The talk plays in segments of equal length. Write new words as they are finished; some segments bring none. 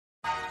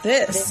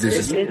This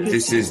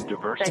is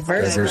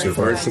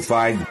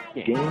Diversified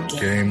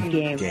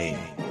Game.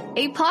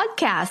 A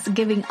podcast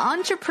giving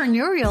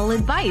entrepreneurial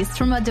advice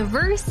from a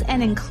diverse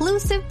and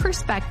inclusive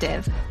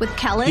perspective with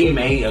Kellen. He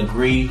may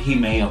agree, he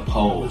may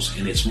oppose,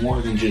 and it's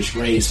more than just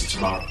race, it's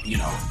about,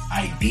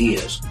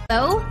 ideas.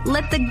 So,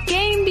 let the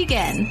game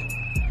begin.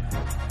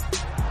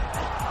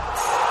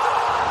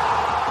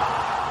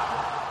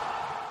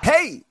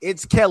 Hey,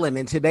 it's Kellen,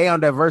 and today on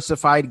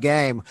Diversified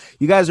Game,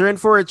 you guys are in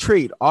for a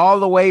treat all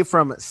the way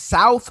from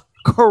South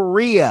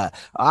Korea.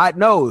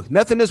 No,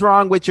 nothing is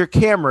wrong with your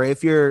camera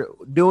if you're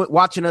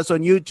watching us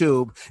on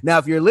YouTube. Now,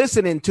 if you're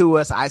listening to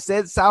us, I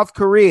said South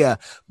Korea,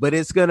 but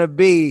it's going to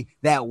be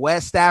that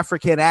West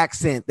African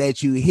accent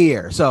that you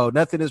hear. So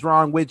nothing is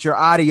wrong with your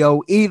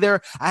audio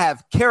either. I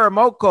have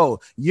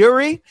Karamoko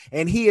Yuri,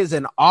 and he is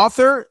an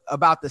author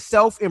about the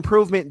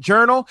Self-Improvement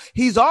Journal.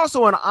 He's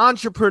also an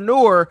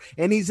entrepreneur,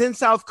 and he's in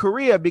South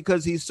Korea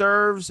because he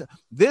serves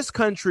this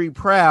country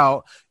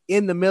proud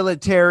in the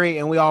military,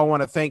 and we all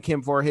want to thank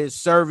him for his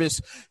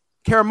service.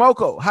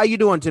 Karamoko, how you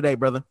doing today,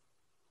 brother?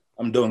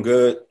 I'm doing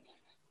good.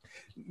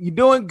 You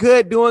doing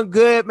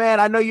good, man.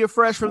 I know you're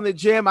fresh from the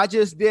gym. I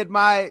just did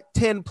my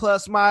 10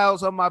 plus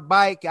miles on my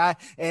bike.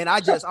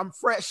 I'm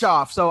fresh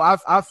off. So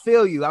I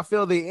feel you. I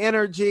feel the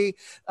energy.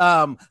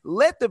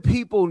 Let the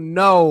people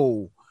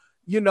know,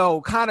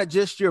 kind of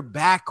just your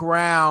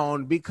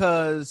background,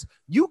 because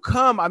you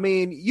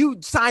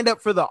signed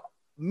up for the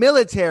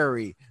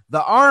military,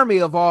 the army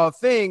of all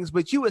things,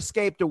 but you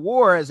escaped a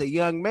war as a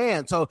young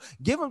man. So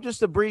give them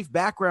just a brief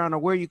background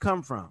of where you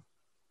come from.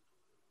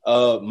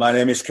 My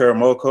name is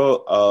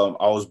Karamoko.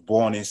 I was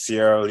born in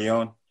Sierra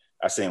Leone.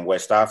 I say in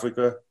West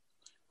Africa.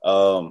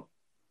 I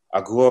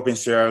grew up in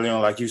Sierra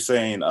Leone, like you're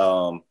saying.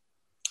 I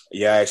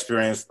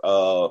experienced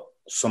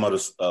some of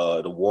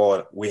the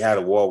war. We had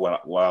a war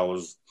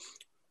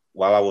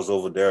while I was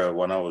over there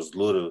when I was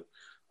little.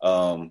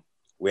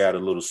 We had a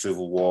little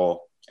civil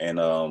war, and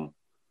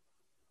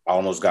I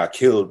almost got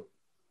killed,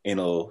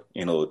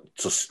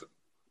 just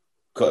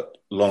cut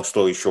long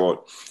story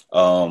short.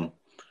 I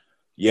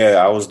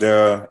was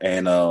there,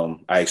 and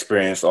I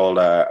experienced all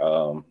that,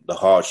 the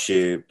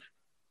hardship.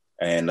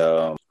 And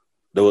there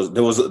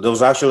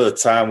was actually a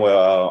time where I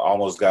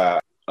almost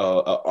got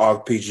a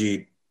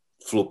RPG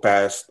flew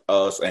past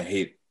us and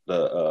hit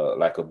the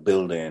like a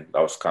building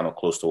that was kind of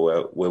close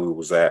to where we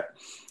was at.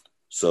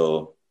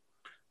 So,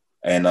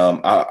 and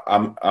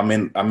I'm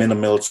in the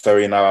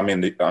military now. I'm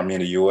in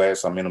the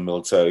U.S. I'm in the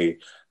military.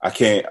 I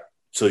came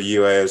to the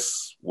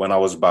U.S. when I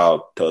was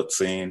about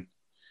 13,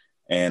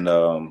 and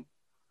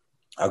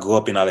I grew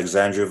up in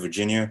Alexandria,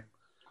 Virginia.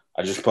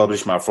 I just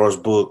published my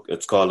first book.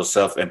 It's called the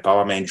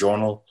Self-Empowerment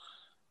Journal.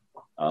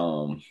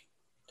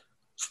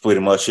 It's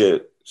pretty much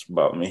it. It's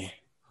about me.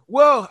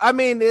 Well,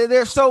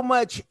 there's so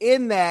much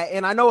in that,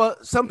 and I know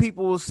some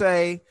people will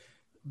say,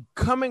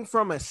 coming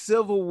from a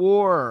civil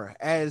war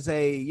as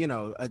a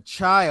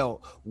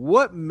child,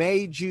 what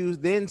made you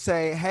then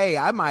say, hey,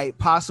 I might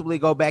possibly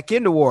go back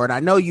into war? And I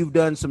know you've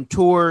done some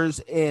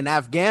tours in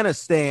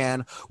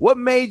Afghanistan. What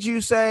made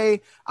you say,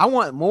 I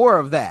want more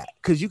of that?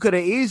 Because you could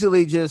have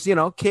easily just,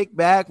 kicked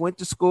back, went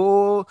to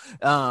school,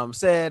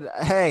 said,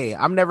 hey,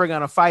 I'm never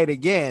going to fight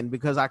again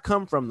because I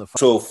come from the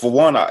fight. So for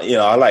one,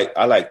 I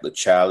like the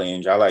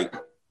challenge. I like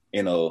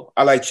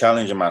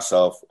challenging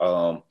myself.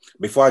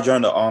 Before I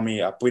joined the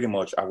army, I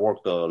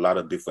worked a lot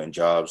of different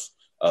jobs.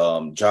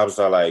 Jobs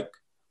that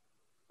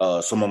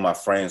some of my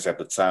friends at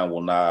the time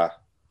will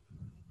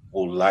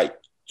like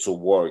to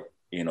work.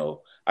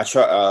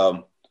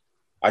 I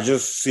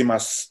just see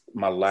my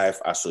life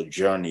as a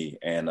journey,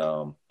 and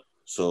I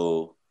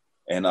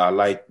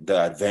like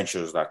the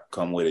adventures that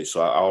come with it.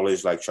 So I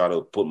always try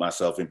to put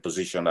myself in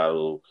position that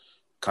will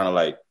kind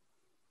of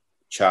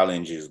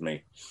challenges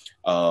me.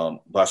 But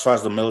as far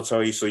as the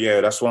military,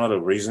 that's one of the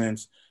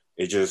reasons.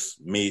 It's just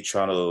me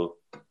trying to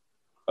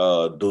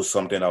do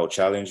something that would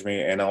challenge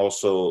me, and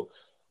also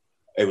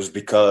it was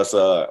because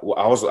I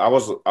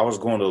was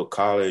going to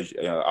college.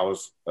 I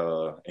was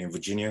in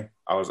Virginia.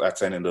 I was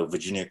attending the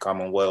Virginia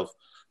Commonwealth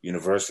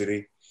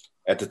University.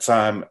 At the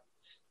time,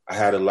 I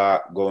had a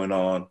lot going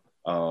on.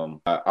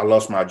 I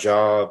lost my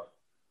job.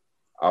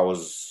 I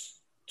was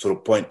to the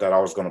point that I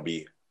was going to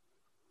be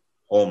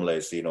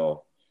homeless,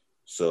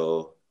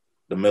 So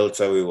the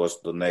military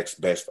was the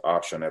next best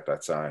option at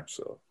that time.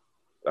 So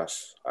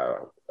that's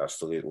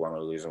one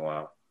of the reasons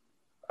why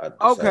I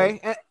decided. Okay.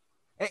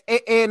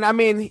 And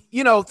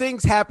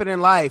things happen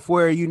in life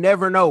where you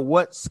never know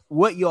what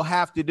you'll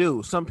have to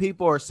do. Some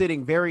people are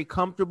sitting very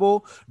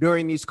comfortable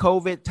during these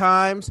COVID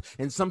times,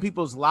 and some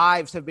people's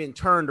lives have been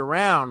turned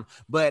around.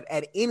 But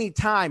at any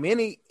time,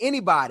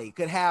 anybody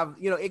could have,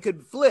 it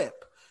could flip.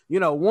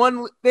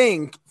 One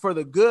thing, for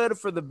the good,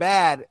 for the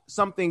bad,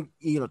 something,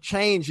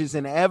 change is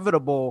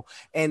inevitable.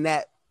 And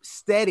that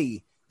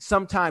steady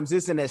sometimes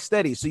isn't as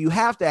steady. So you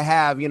have to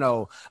have,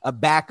 a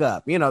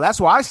backup. That's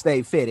why I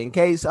stay fit in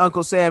case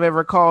Uncle Sam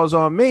ever calls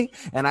on me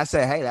and I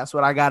say, hey, that's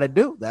what I got to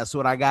do. That's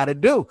what I got to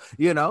do.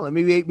 Let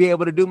me be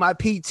able to do my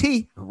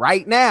PT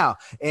right now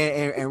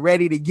and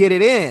ready to get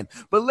it in.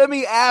 But let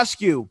me ask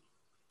you,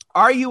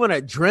 are you an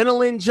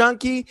adrenaline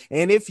junkie?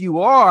 And if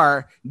you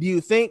are, do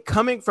you think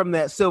coming from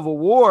that Civil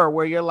War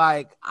where you're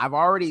like, I've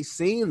already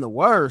seen the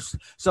worst,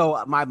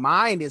 so my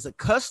mind is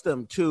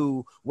accustomed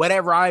to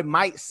whatever I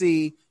might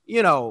see,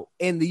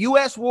 in the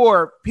U.S.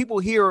 war, people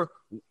hear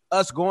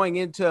us going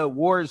into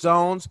war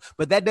zones,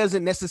 but that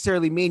doesn't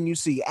necessarily mean you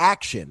see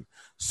action.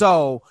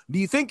 So do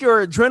you think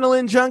you're an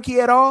adrenaline junkie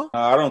at all?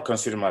 I don't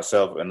consider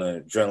myself an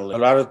adrenaline. A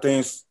lot of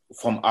things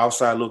from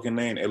outside looking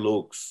in, it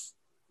looks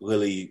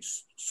really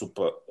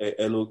super.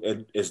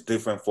 It's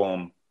different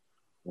from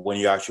when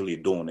you're actually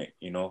doing it,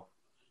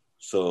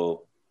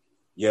 So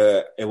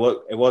yeah, it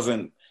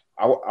wasn't.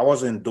 I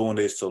wasn't doing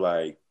this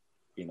to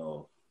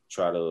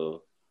try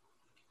to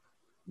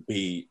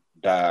be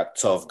that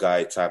tough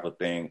guy type of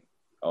thing,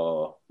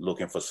 or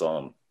looking for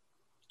some,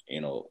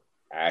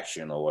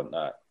 action or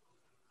whatnot.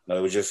 No,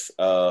 it was just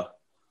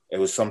it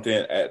was something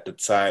at the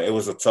time. It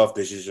was a tough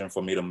decision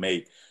for me to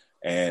make,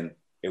 and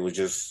it was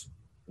just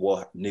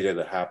what needed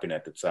to happen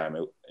at the time.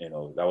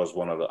 That was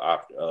one of the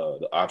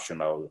option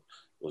that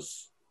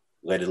was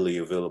readily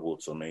available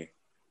to me.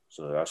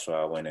 So that's why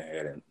I went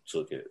ahead and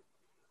took it.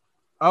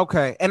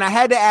 Okay. And I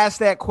had to ask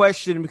that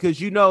question because,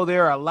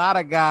 there are a lot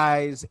of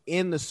guys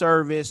in the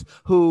service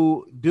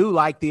who do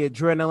like the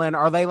adrenaline,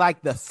 or they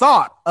like the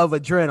thought of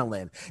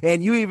adrenaline.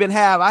 And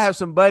I have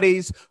some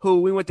buddies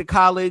who we went to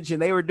college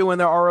and they were doing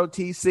their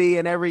ROTC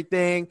and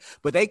everything,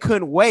 but they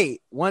couldn't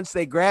wait once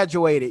they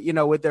graduated,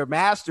 with their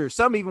master's,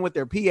 some even with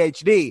their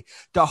PhD,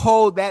 to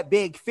hold that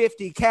big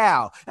 50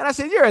 cal. And I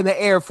said, you're in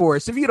the Air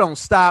Force. If you don't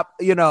stop,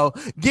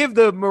 give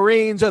the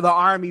Marines or the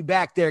Army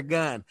back their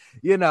gun,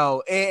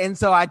 and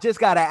so I just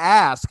got to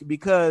ask,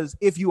 because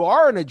if you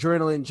are an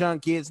adrenaline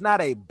junkie, it's not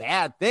a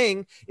bad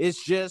thing.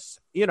 It's just,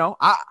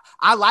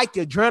 I like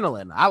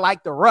adrenaline. I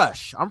like the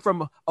rush. I'm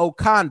from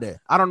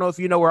Oconda. I don't know if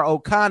you know where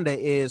Oconda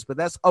is, but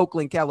that's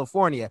Oakland,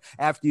 California,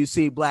 after you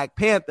see Black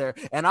Panther.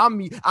 And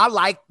I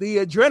like the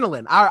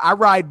adrenaline. I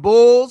ride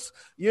bulls.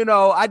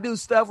 I do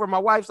stuff where my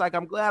wife's like,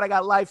 I'm glad I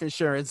got life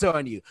insurance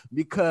on you,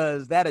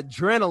 because that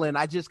adrenaline,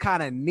 I just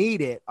kind of need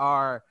it,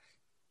 or,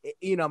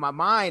 my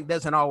mind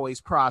doesn't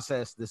always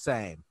process the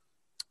same.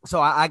 So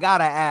I got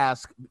to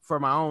ask for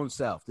my own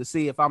self to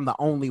see if I'm the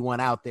only one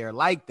out there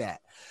like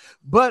that.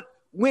 But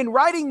when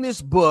writing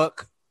this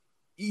book,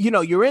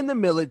 you're in the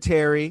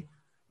military.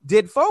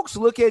 Did folks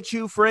look at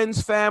you,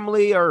 friends,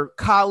 family, or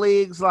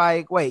colleagues,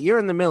 like, wait, you're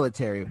in the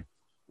military,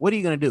 what are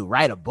you going to do?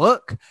 Write a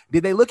book?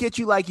 Did they look at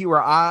you like you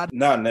were odd?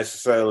 Not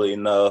necessarily,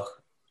 no.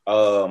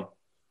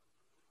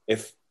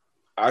 If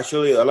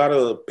actually a lot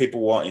of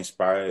people weren't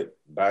inspired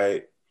by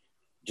it,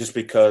 just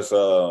because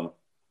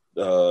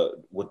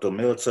with the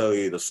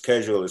military, the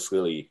schedule is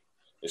really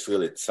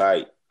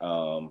tight.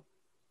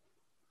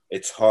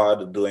 It's hard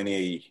to do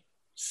any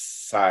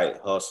side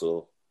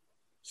hustle.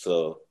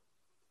 So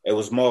it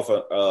was more of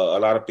a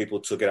lot of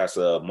people took it as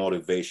a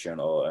motivation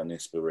or an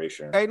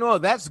inspiration. Hey, no,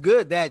 that's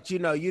good that, you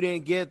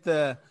didn't get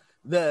the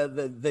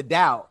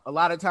doubt. A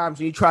lot of times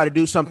when you try to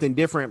do something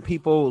different,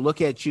 people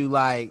look at you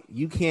like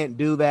you can't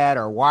do that,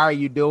 or why are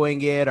you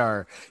doing it?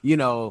 Or,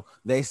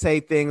 they say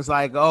things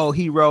like, oh,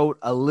 he wrote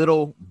a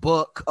little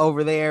book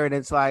over there. And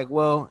it's like,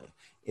 well,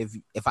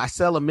 if I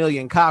sell 1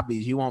 million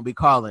copies, you won't be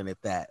calling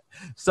it that.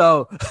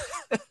 So,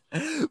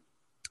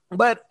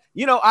 but,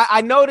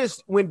 I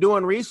noticed when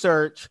doing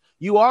research,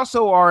 you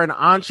also are an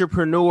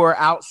entrepreneur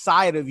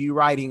outside of you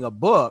writing a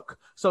book.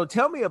 So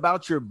tell me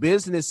about your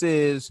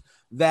businesses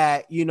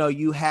that,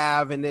 you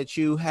have and that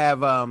you have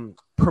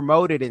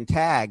promoted and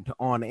tagged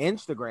on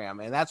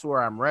Instagram. And that's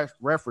where I'm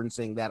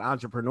referencing that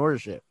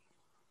entrepreneurship.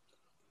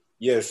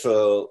 Yeah.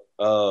 So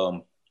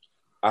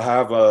I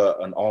have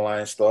an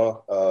online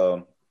store.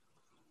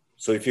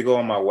 So if you go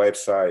on my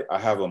website, I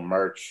have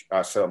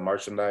I sell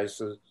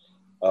merchandise.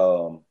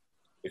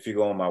 If you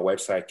go on my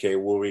website,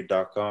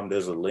 kwoory.com,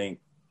 there's a link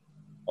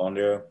on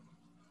there.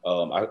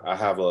 I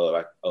have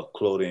a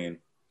clothing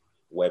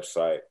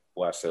website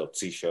where I sell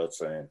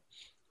T-shirts and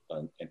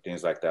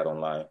things like that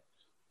online.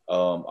 I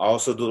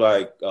also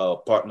do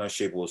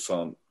partnership with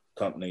some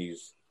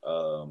companies.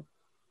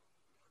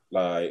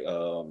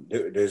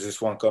 There's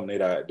this one company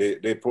that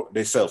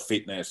they sell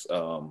fitness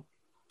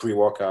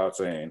pre-workouts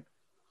and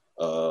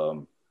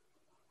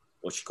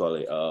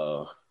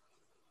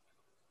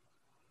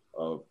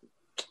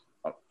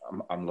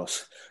I'm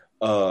lost.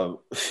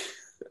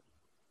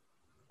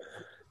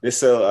 They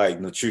sell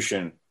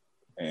nutrition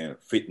and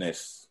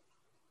fitness.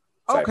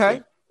 Okay.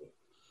 Thing.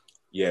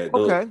 Yeah.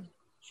 Okay.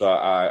 So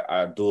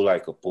I do a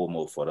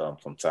promo for them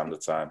from time to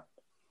time,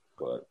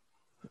 but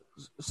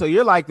So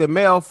you're like the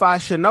male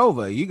Fashion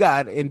Nova. You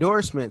got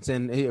endorsements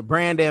and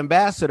brand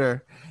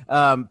ambassador,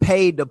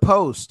 paid to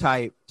post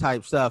type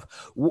stuff.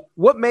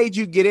 What made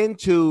you get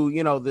into,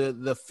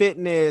 the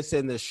fitness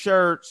and the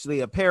shirts,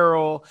 the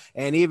apparel,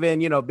 and even,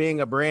 being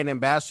a brand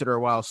ambassador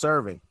while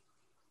serving?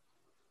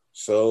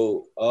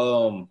 So,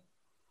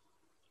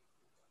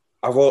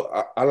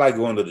 I like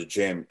going to the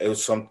gym. It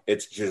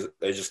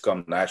just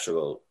come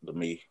natural to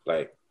me.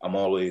 Like I'm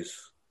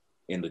always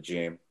in the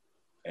gym,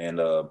 and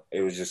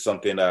it was just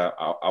something that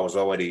I was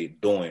already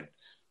doing.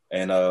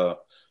 And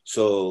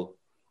so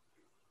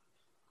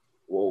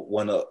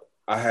when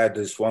I had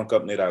this one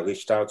company that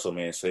reached out to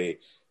me and say,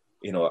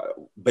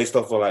 based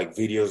off of like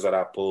videos that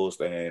I post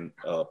and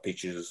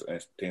pictures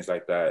and things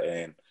like that,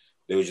 and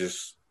they were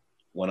just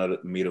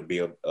wanted me to be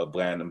a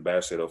brand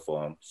ambassador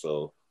for them.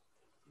 So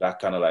that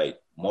kind of like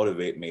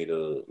motivate me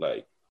to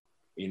like,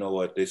 you know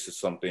what, this is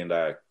something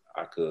that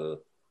I could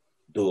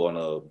do on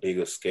a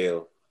bigger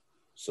scale.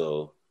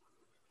 So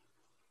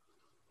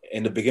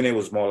in the beginning, it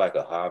was more like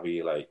a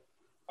hobby. Like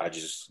I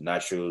just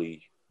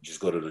naturally just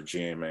go to the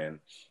gym and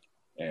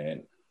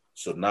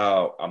so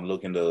now I'm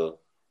looking to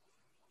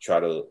try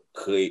to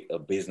create a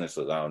business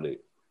around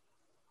it.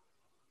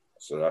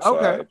 So that's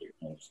why it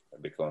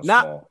becomes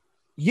small.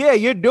 Yeah,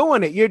 you're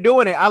doing it. You're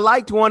doing it. I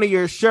liked one of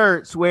your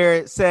shirts where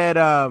it said,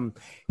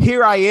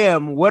 "Here I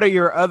am. What are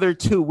your other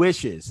two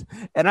wishes?"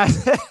 And I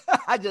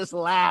just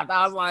laughed.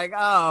 I was like,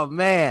 "Oh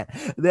man,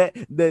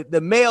 the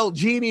male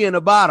genie in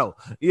a bottle."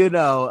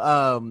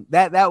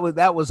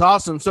 That was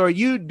awesome. So, are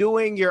you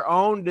doing your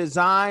own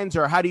designs,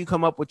 or how do you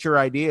come up with your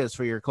ideas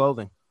for your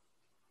clothing?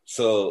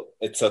 So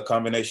it's a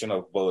combination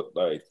of both.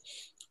 Like,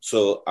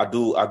 so I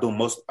do.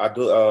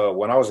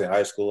 When I was in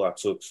high school, I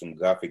took some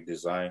graphic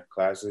design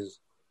classes.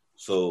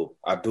 So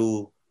I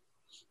do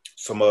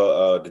some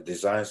of the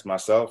designs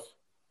myself,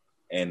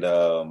 and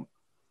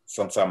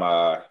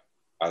sometimes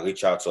I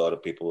reach out to other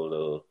people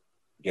to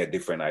get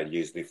different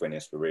ideas, different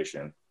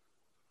inspiration.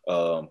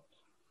 The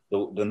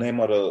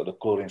name of the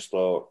clothing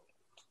store,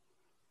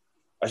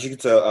 as you can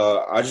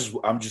tell,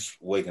 I'm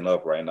just waking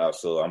up right now,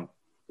 so I'm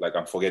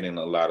forgetting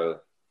a lot of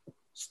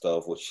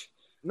stuff. Which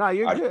no,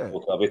 you're good.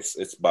 Woke up.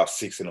 It's about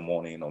 6 a.m.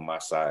 on my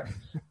side.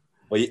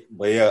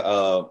 But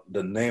yeah,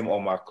 the name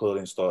of my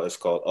clothing store is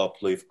called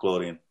Uplift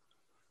Clothing.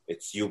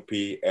 It's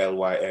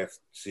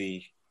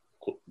UPLYFT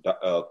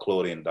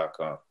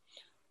clothing.com.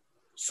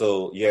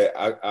 So yeah,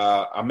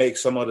 I make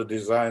some of the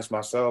designs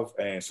myself,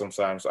 and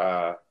sometimes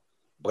I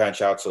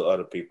branch out to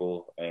other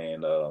people,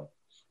 and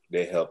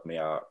they help me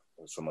out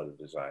with some of the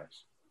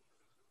designs.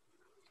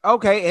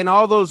 Okay, and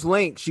all those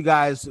links, you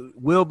guys,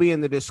 will be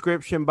in the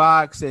description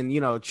box, and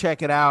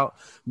check it out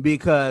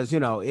because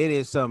it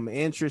is some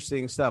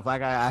interesting stuff.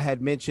 Like I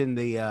had mentioned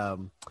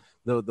the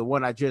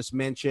one I just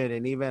mentioned,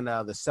 and even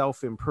the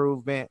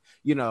self-improvement.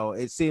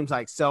 It seems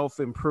like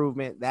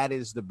self-improvement, that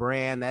is the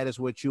brand, that is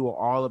what you are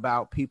all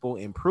about, people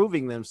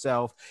improving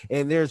themselves,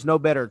 and there's no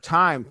better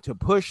time to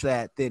push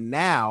that than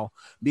now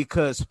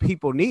because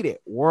people need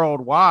it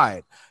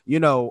worldwide.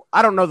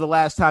 I don't know the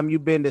last time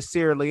you've been to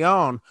Sierra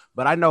Leone,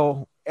 but I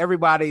know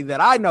everybody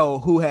that I know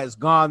who has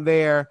gone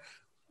there,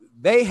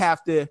 they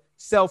have to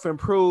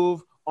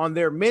self-improve on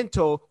their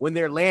mental when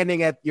they're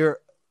landing at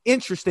your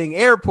interesting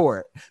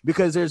airport,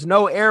 because there's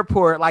no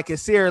airport like a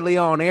Sierra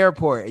Leone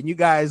airport. And you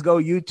guys go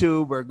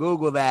YouTube or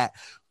Google that,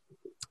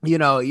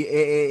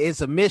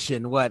 it's a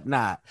mission,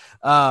 whatnot,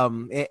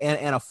 and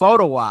a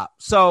photo op.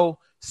 So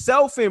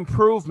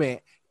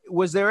self-improvement,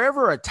 was there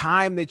ever a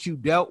time that you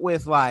dealt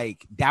with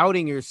like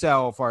doubting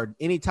yourself or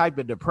any type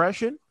of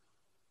depression?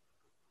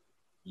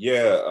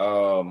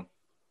 Yeah,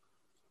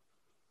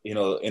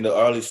 in the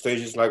early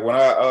stages, like when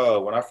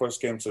I first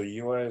came to the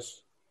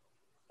US,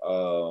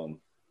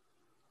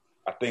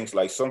 I think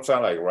like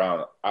sometime like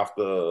around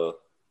after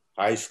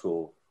high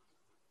school,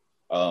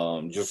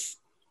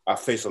 I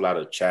faced a lot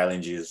of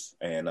challenges,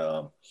 and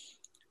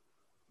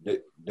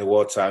there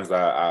were times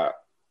that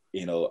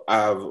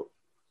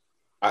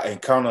I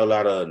encountered a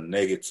lot of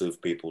negative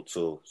people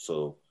too.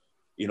 So,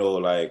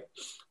 like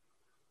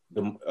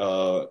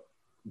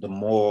the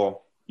more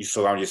you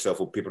surround yourself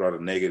with people that are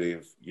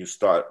negative, you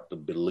start to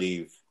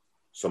believe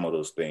some of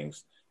those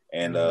things.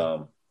 And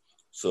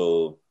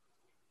so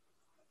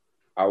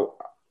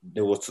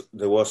there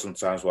was some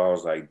times where I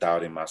was like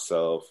doubting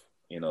myself.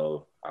 I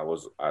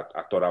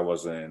thought I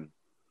wasn't,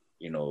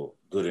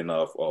 good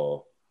enough,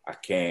 or I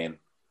can't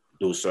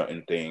do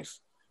certain things.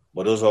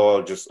 But those are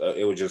all just,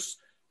 it was just,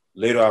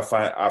 later I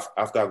find,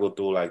 after I go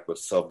through like the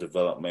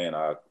self-development,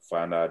 I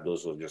find out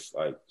those were just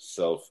like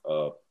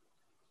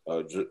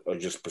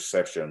just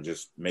perception,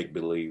 just make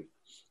believe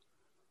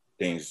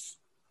things,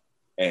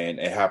 and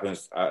it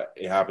happens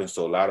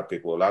to a lot of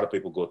people. A lot of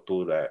people go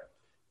through that.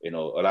 A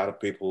lot of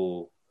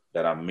people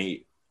that I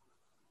meet,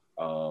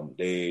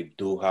 they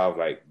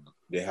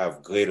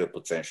have greater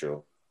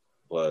potential,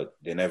 but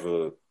they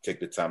never take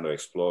the time to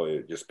explore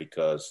it just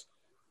because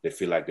they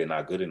feel like they're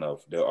not good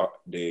enough.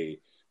 They've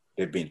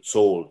been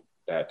told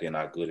that they're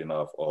not good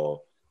enough,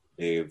 or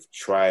they've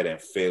tried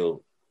and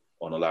failed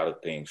on a lot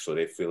of things, so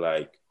they feel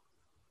like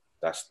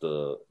that's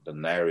the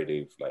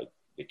narrative. Like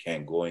they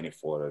can't go any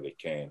further. They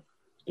can't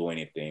do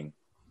anything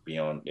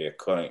beyond their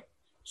current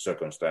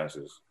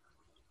circumstances.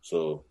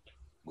 So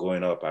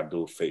growing up, I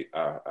do face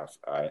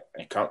I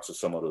encounter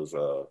some of those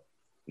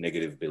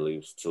negative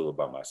beliefs too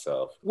about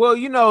myself. Well,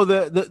 you know,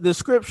 the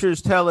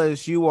scriptures tell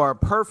us you are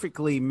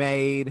perfectly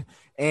made,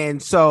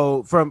 and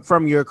so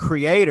from your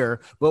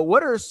creator. But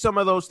what are some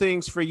of those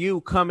things for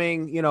you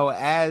coming, you know,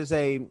 as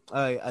a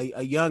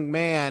young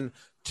man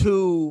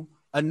to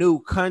a new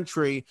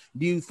country?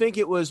 Do you think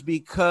it was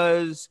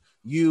because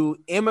you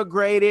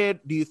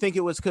immigrated? Do you think it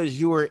was because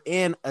you were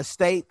in a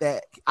state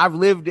that I've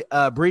lived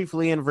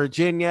briefly in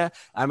Virginia?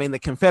 I mean, the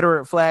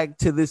Confederate flag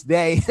to this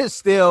day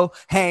still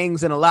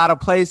hangs in a lot of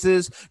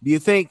places. Do you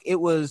think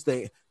it was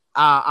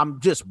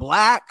I'm just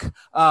black?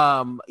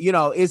 You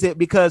know, is it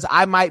because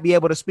I might be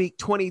able to speak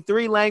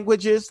 23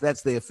 languages?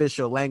 That's the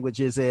official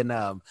languages in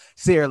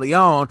Sierra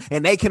Leone,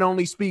 and they can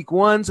only speak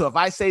one. So if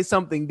I say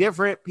something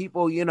different,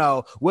 people, you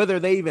know, whether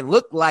they even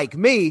look like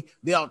me,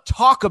 they'll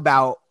talk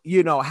about,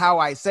 you know, how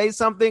I say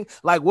something.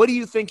 Like, what do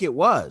you think it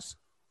was?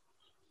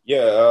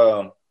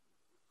 Yeah,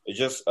 it's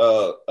just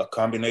a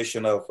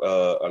combination of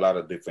a lot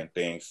of different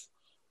things.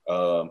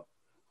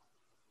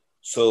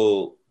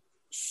 So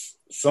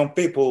some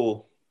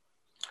people,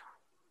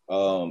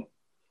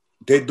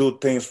 they do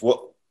things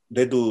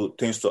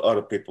to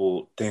other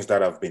people, things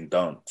that have been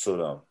done to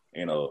them.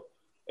 You know,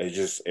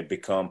 it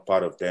become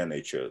part of their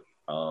nature.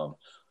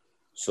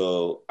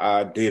 So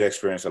I did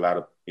experience a lot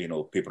of, you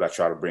know, people that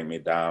try to bring me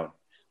down.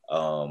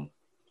 But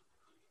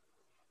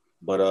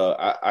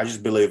I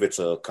just believe it's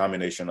a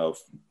combination of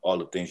all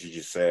the things you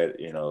just said.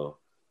 You know,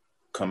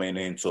 coming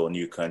into a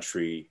new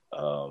country,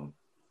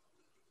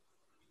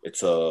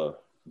 it's a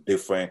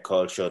different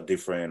culture,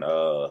 different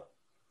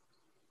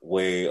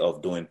way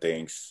of doing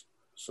things.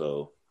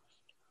 So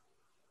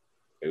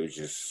it was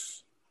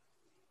just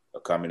a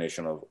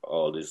combination of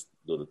all these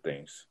little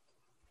things.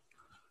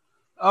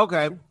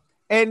 Okay.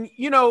 And,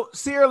 you know,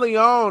 Sierra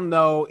Leone,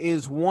 though,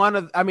 is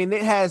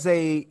it has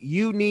a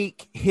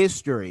unique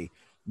history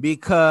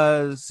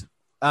because,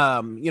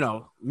 you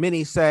know,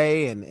 many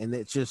say, and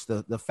it's just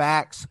the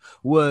facts,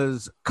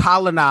 was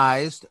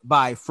colonized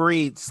by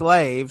freed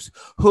slaves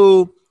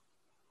who,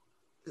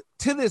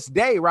 to this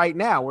day, right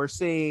now, we're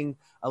seeing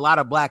a lot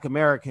of Black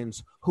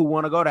Americans who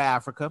want to go to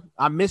Africa.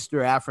 I'm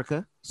Mr.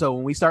 Africa. So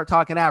when we start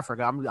talking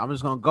Africa, I'm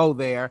just going to go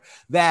there.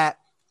 That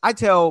I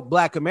tell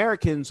Black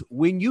Americans,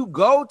 when you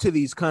go to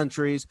these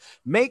countries,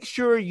 make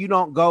sure you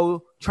don't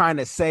go trying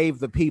to save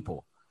the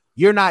people.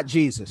 You're not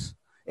Jesus.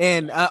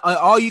 And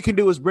all you can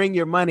do is bring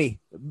your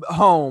money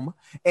home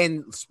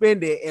and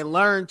spend it and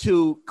learn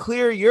to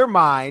clear your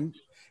mind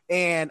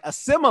and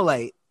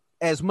assimilate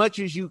as much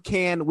as you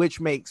can,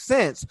 which makes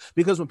sense,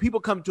 because when people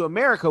come to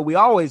America, we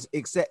always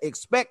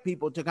expect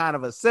people to kind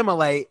of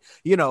assimilate,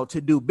 you know,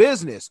 to do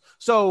business.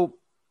 So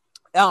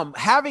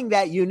having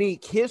that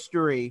unique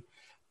history,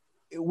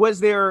 was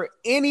there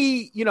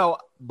any, you know,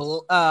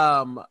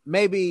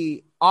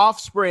 maybe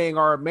offspring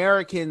or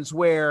Americans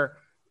where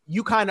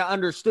you kind of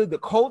understood the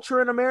culture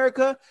in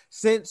America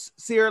since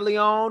Sierra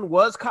Leone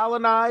was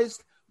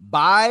colonized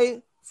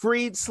by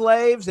freed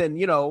slaves, and,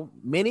 you know,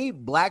 many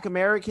Black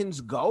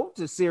Americans go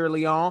to Sierra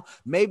Leone?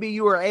 Maybe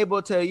you were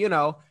able to, you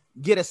know,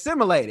 get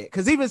assimilated,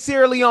 because even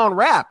Sierra Leone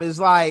rap is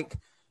like,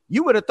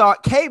 you would have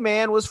thought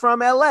K-Man was from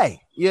LA,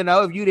 you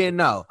know, if you didn't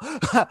know.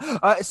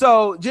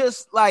 So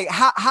just like,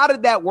 how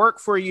did that work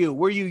for you?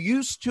 Were you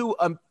used to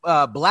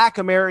Black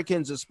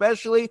Americans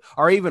especially,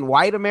 or even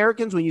white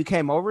Americans when you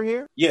came over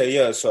here?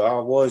 Yeah. So I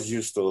was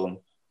used to them,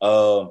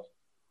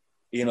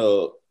 you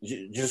know,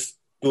 just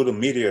through the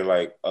media.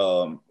 Like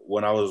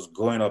when I was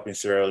growing up in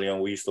Sierra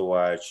Leone, we used to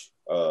watch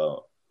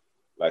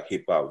like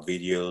hip hop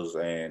videos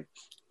and,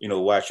 you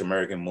know, watch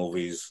American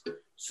movies.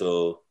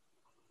 So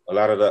a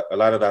lot of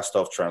that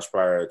stuff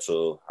transpired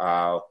to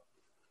how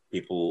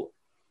people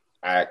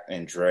act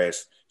and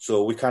dress.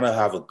 So we kind of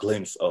have a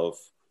glimpse of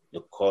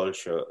the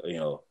culture, you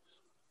know,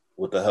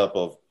 with the help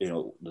of, you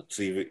know, the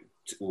TV,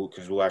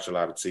 because we watch a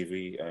lot of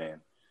TV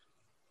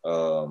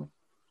and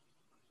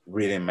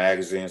reading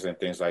magazines and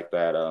things like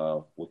that.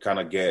 We kind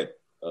of get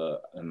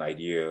an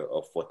idea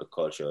of what the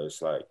culture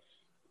is like.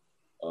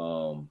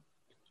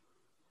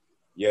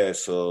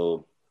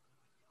 So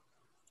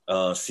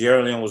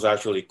Sierra Leone was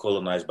actually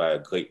colonized by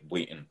Great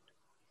Britain,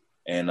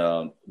 and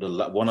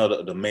one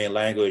of the main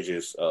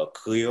languages is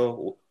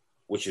Creole,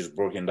 which is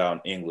broken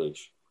down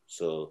English.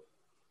 So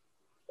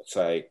it's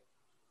like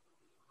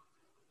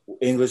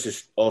English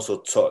is also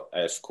taught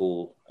at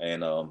school,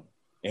 and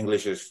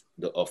English is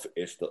the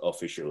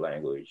official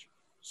language.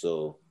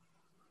 So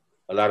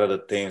a lot of the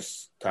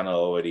things we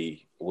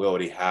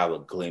already have a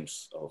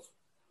glimpse of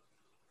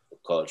the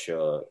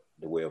culture,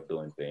 the way of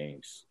doing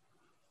things.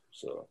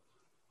 So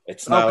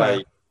it's not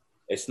like,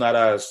 it's not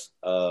as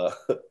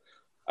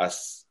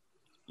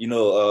you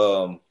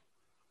know,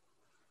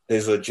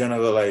 there's a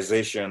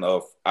generalization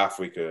of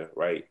Africa,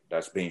 right,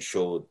 that's being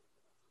showed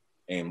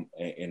in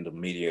the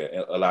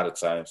media a lot of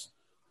times.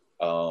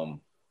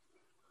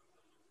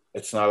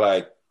 It's not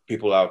like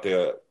people out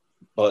there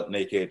butt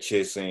naked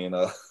chasing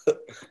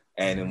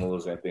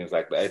animals and things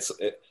like that.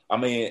 I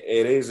mean,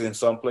 it is in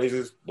some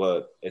places,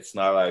 but it's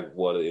not like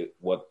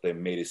what they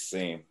made it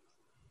seem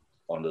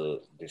on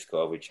the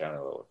Discovery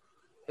Channel.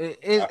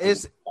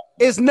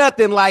 It's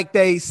nothing like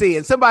they see,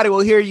 and somebody will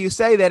hear you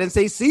say that and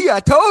say, "See,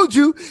 I told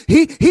you."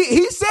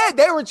 He said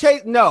they were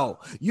chasing. No,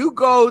 you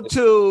go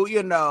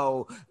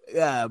to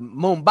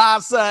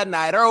Mombasa,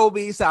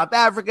 Nairobi, South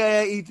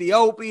Africa,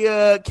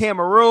 Ethiopia,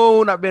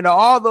 Cameroon. I've been to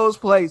all those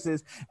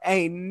places.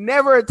 Ain't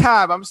never a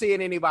time I'm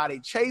seeing anybody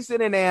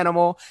chasing an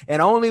animal,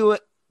 and only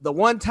the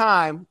one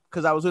time,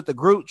 because I was with the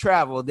group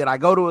travel, did I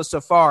go to a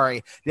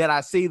safari, did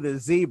I see the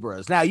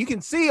zebras. Now, you can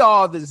see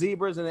all the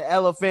zebras and the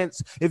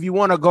elephants if you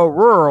want to go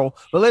rural,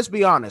 but let's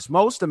be honest,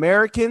 most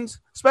Americans,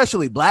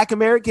 especially Black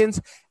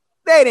Americans,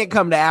 they didn't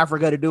come to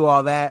Africa to do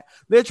all that.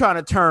 They're trying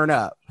to turn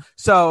up.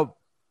 So,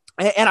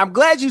 and I'm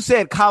glad you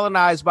said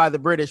colonized by the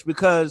British,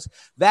 because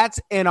that's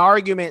an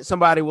argument.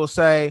 Somebody will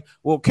say,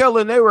 well,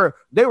 Kellen, they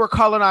were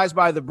colonized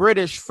by the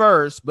British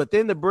first, but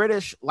then the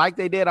British, like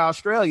they did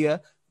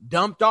Australia,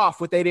 dumped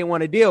off what they didn't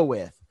want to deal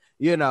with,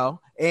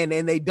 and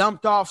they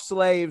dumped off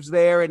slaves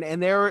there.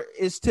 And there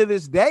is, to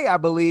this day, I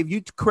believe,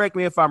 you correct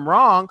me if I'm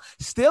wrong,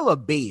 still a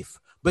beef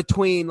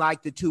between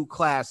like the two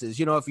classes.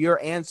 If your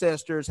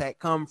ancestors had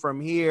come from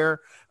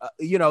here,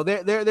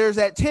 there's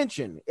that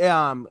tension.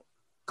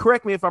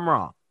 Correct me if I'm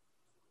wrong.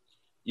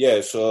 Yeah.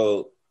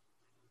 So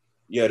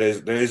there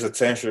is a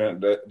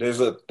tension. There's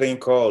a thing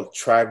called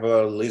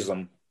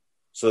tribalism.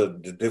 So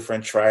the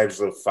different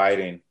tribes are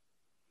fighting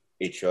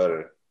each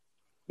other.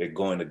 They're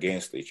going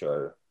against each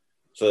other.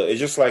 So it's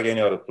just like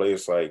any other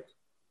place. Like,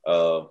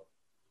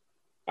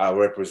 I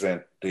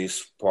represent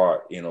this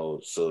part,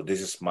 so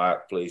this is my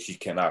place. You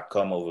cannot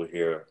come over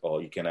here,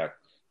 or you cannot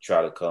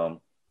try to come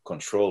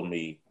control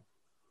me,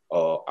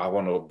 or I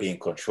want to be in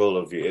control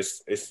of you.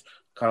 It's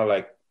kind of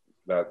like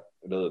that.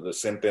 The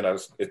same thing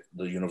as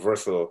the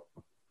universal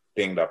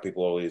thing that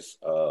people always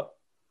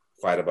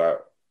fight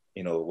about,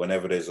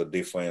 whenever there's a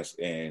difference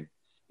in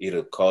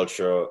either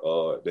culture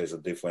or there's a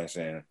difference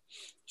in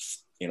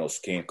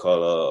skin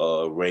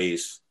color,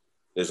 race,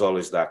 there's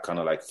always that kind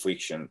of like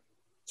friction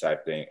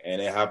type thing.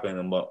 And it happened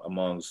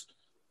amongst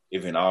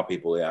even our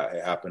people.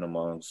 It happened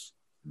amongst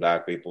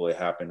Black people. It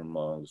happened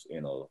amongst,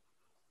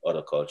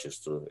 other cultures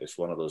too. It's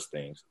one of those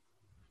things.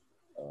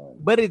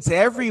 But it's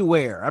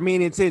everywhere. I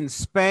mean, it's in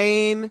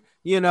Spain,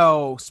 you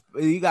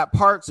got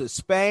parts of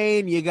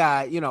Spain, you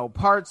got,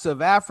 parts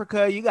of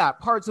Africa, you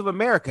got parts of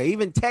America,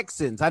 even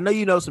Texans. I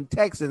know some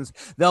Texans,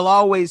 they'll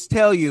always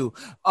tell you,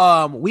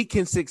 we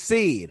can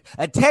succeed.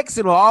 A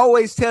Texan will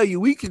always tell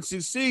you we can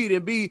succeed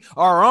and be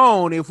our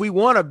own if we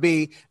want to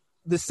be.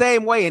 The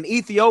same way an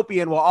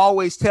Ethiopian will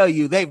always tell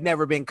you they've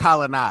never been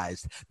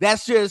colonized.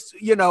 That's just,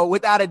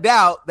 without a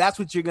doubt, that's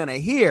what you're going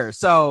to hear.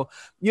 So,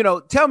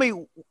 tell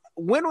me,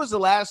 when was the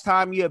last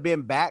time you have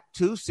been back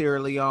to Sierra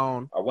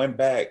Leone? I went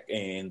back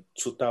in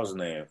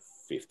 2015,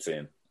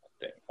 I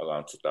think,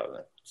 around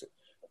 2015.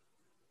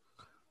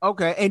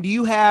 Okay. And do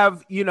you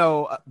have,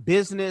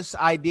 business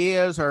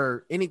ideas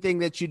or anything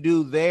that you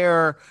do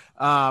there?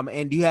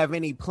 And do you have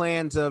any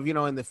plans of,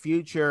 in the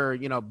future,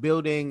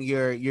 building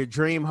your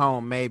dream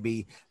home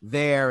maybe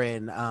there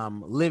and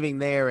living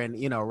there and,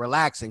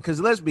 relaxing?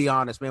 Because let's be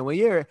honest,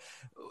 man,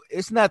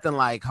 it's nothing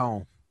like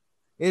home.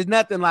 It's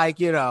nothing like,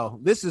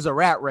 this is a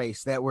rat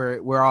race that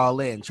we're all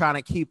in, trying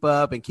to keep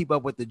up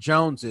with the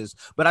Joneses.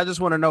 But I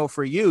just want to know,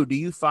 for you, do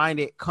you find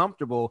it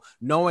comfortable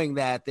knowing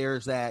that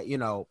there's that,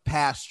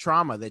 past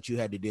trauma that you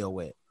had to deal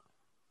with?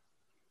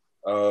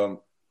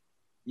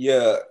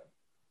 Yeah,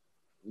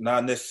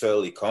 not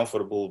necessarily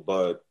comfortable,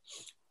 but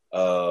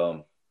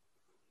I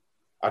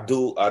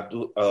do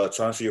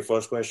to answer your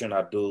first question,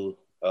 I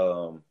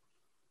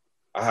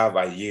have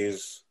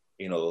ideas,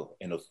 in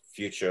the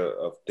future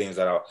of things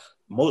that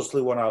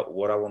mostly what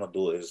I want to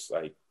do is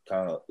like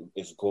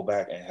is go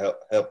back and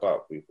help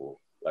out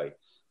people, like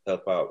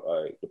help out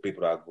the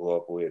people that I grew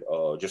up with,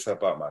 or just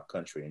help out my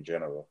country in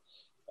general.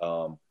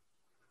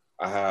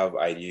 I have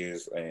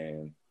ideas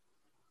and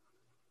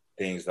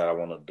things that I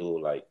want to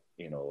do, like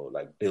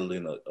like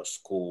building a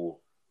school,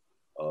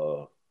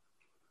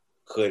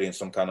 creating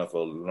some kind of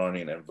a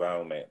learning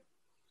environment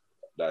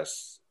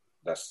that's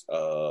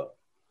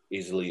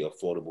easily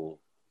affordable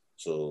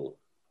to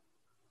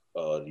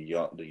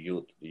the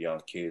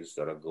young kids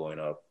that are growing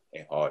up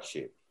in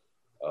hardship.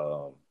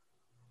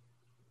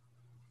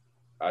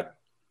 I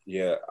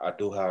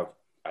do have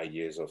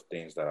ideas of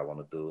things that I want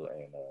to do,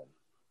 and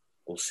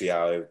we'll see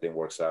how everything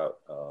works out.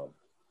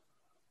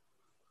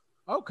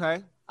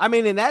 Okay. I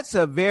mean, and that's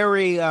a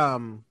very, I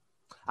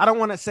don't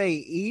want to say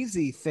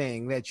easy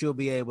thing that you'll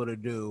be able to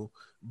do,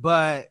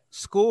 But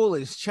school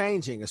is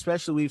changing,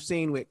 especially we've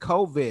seen with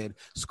COVID.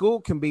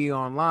 School can be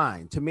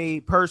online. To me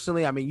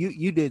personally, I mean,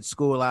 you did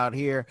school out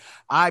here.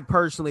 I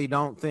personally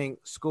don't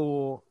think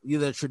school,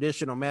 the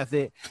traditional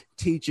method,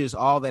 teaches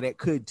all that it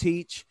could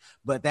teach,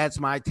 but that's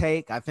my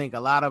take. I think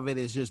a lot of it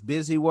is just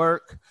busy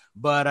work,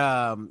 but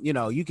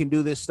you can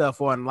do this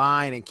stuff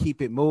online and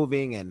keep it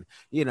moving, and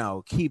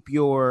keep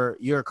your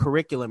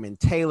curriculum and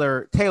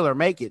tailor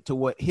make it to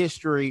what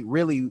history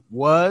really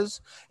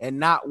was, and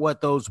not what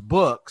those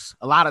books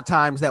a lot of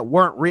times that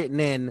weren't written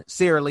in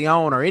Sierra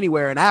Leone or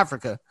anywhere in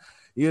Africa.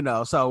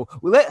 So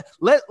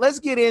let's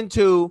get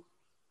into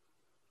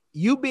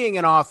you being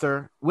an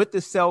author with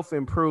the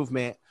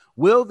self-improvement.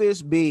 Will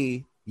this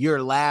be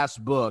your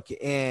last book?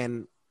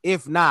 And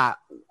if not,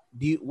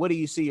 what do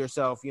you see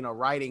yourself,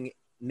 writing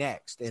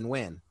next, and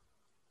when?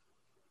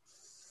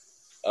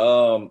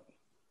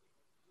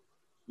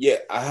 Yeah,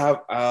 I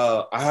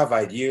have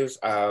ideas.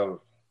 I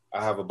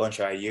have a bunch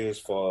of ideas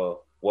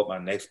for what my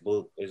next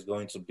book is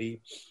going to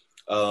be.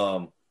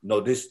 No,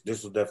 this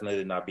will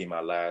definitely not be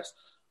my last.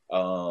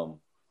 I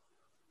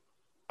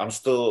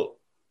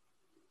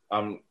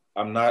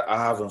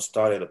haven't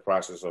started the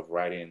process of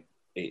writing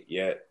it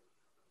yet,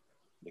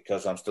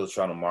 because I'm still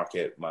trying to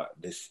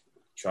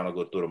trying to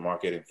go through the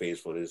marketing phase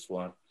for this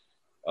one.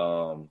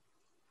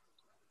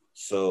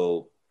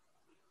 So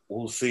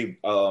we'll see.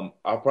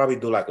 I'll probably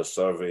do like a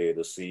survey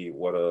to see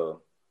what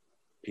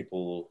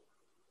people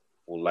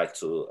would like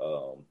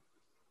to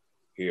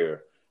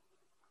hear,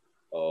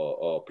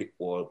 or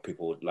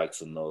people would like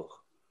to know.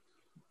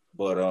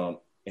 But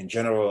in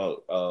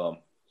general,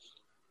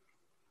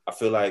 I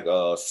feel like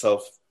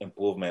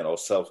self-improvement or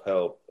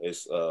self-help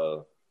is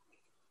a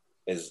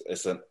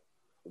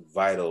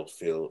vital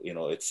field.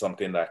 It's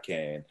something that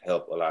can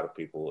help a lot of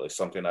people. It's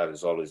something that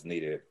is always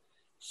needed.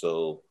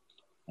 So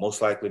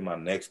most likely my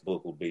next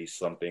book will be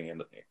something in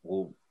the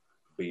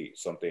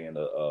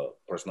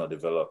personal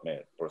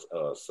development,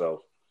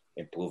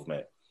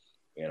 self-improvement.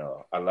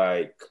 I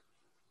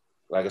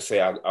like I say,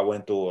 I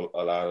went through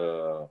a lot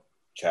of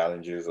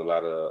challenges, a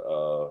lot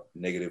of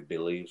negative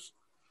beliefs,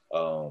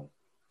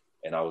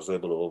 and I was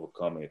able to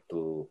overcome it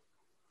through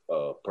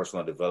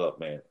personal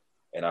development.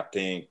 And I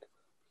think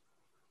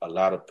a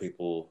lot of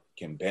people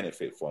can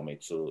benefit from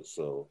it too.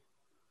 So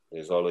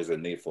there's always a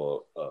need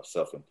for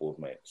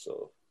self-improvement.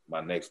 So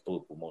my next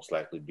book will most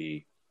likely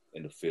be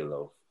in the field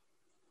of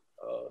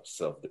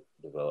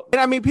self-development.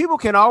 And I mean, people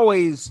can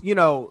always,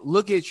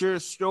 look at your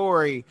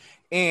story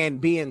and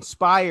be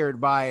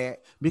inspired by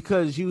it,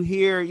 because you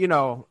hear,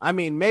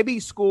 maybe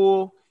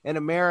school in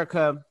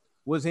America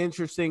was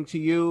interesting to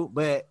you,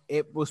 but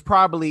it was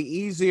probably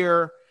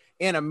easier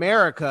in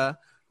America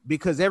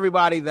because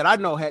everybody that I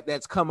know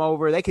that's come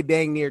over, they could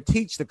dang near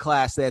teach the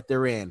class that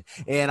they're in.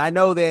 And I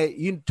know that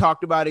you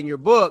talked about in your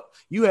book,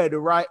 you had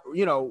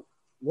to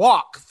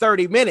walk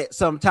 30 minutes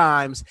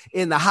sometimes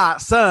in the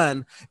hot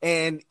sun,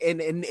 and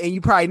you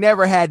probably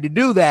never had to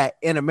do that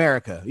in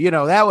America.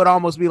 That would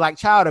almost be like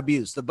child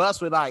abuse. The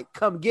bus would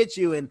come get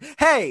you and,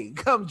 hey,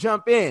 come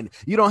jump in.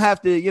 You don't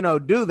have to,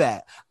 do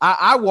that.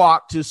 I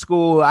walked to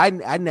school. I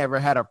never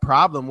had a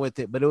problem with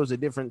it, but it was a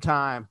different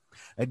time,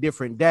 a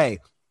different day.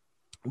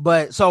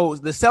 But so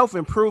the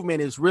self-improvement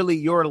is really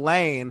your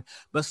lane.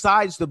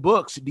 Besides the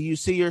books, do you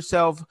see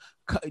yourself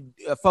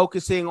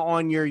focusing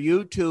on your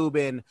YouTube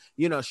and,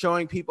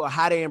 showing people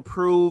how to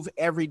improve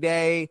every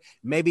day,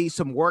 maybe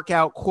some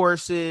workout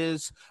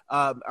courses,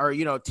 or,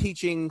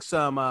 teaching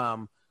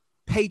some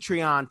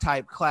Patreon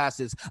type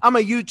classes? I'm a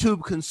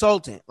YouTube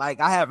consultant. I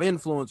have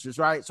influencers,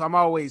 right? So I'm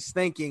always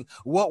thinking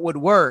what would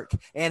work,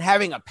 and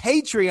having a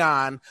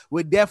Patreon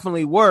would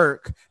definitely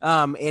work.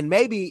 And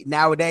maybe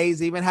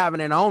nowadays even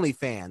having an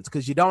OnlyFans,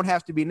 because you don't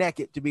have to be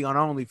naked to be on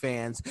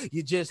OnlyFans.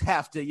 You just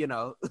have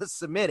to,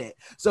 submit it.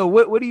 So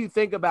what do you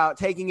think about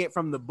taking it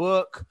from the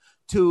book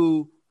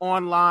to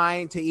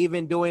online to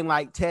even doing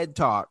like TED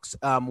Talks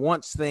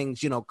once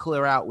things,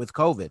 clear out with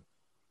COVID?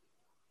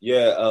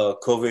 Yeah,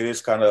 COVID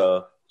is kind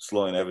of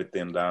slowing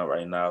everything down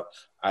right now.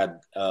 Now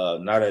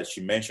that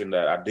you mentioned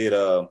that, I did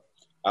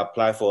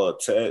apply for a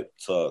TED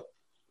Talk.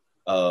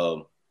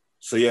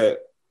 So yeah,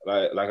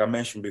 like I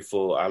mentioned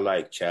before, I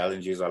like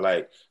challenges.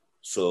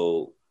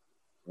 So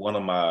one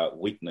of my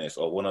weakness,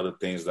 or one of the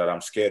things that I'm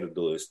scared to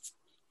do, is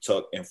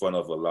talk in front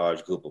of a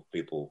large group of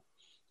people.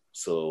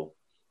 So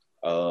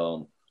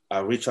I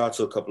reached out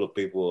to a couple of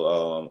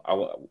people.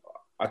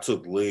 I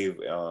took leave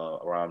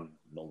around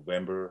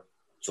November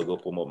to go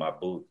promote my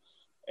book,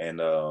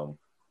 and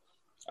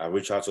I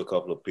reached out to a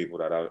couple of people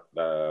that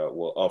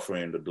were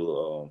offering to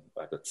do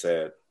like a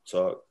TED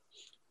Talk,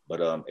 but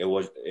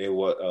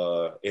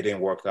it didn't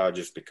work out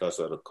just because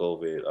of the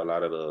COVID. A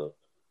lot of the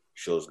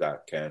shows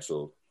got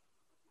canceled.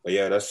 But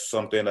yeah, that's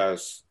something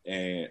that's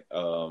in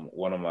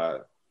one of my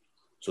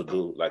to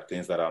do, like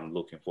things that I'm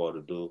looking forward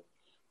to do.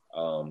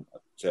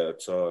 TED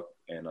Talk,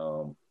 and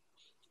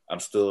I'm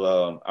still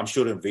I'm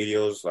shooting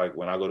videos. Like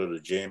when I go to the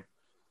gym,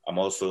 I'm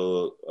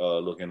also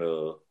looking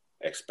to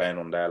expand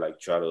on that. Like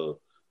try to.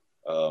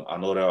 I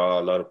know there are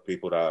a lot of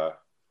people that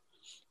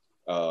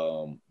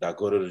that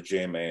go to the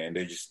gym and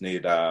they just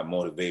need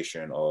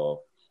motivation,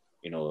 or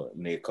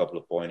need a couple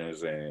of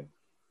pointers and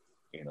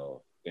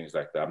things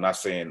like that. I'm not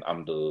saying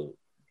I'm the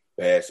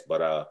best,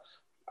 but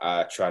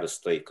I try to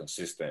stay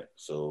consistent.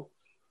 So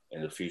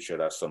in the future,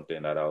 that's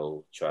something that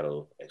I'll try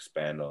to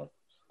expand on.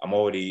 I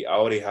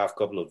already have a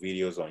couple of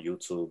videos on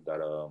YouTube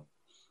that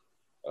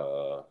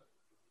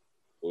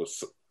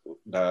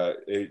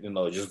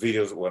just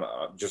videos when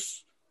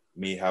just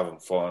me having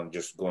fun,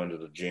 just going to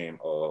the gym,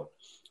 or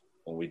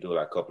when we do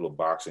like a couple of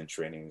boxing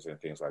trainings and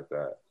things like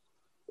that.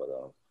 But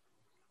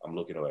I'm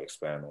looking to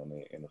expand on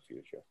it in the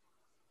future.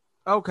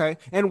 Okay.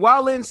 And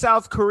while in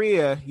South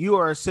Korea, you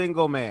are a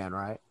single man,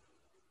 right?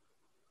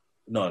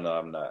 No,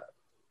 I'm not.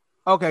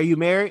 Okay. You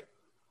married?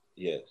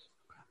 Yes.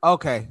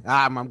 Okay.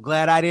 I'm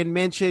glad I didn't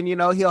mention,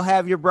 he'll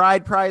have your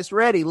bride price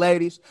ready,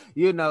 ladies.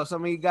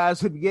 Some of you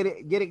guys would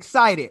get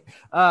excited.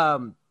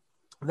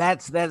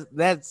 That's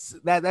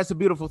a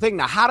beautiful thing.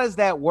 Now, how does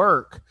that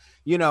work?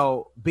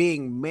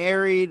 Being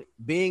married,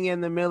 being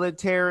in the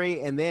military,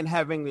 and then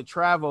having to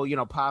travel,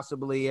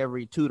 possibly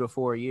every 2 to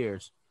 4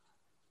 years.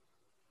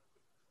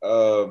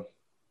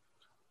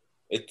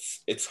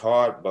 It's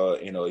hard,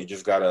 but you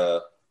just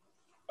gotta.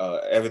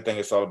 Everything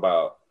is all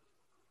about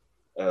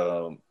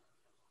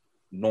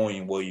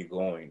knowing where you're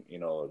going.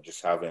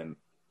 Just having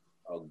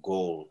a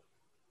goal.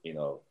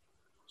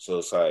 So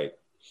it's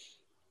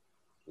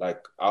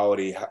like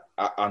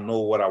I know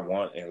what I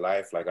want in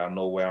life. Like I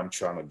know where I'm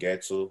trying to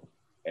get to,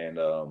 and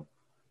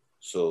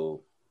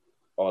so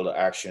all the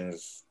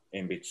actions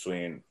in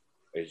between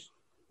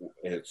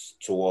it's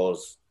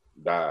towards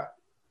that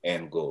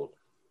end goal.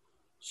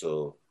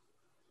 So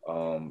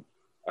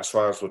as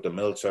far as with the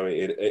military,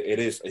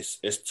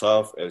 it's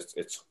tough.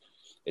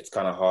 It's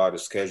kind of hard.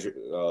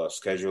 The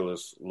schedule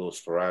is a little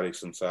sporadic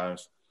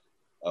sometimes,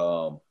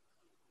 but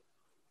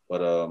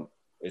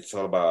it's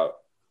all about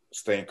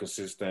staying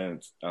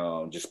consistent,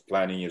 just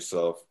planning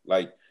yourself.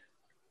 Like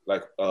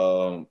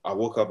I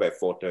woke up at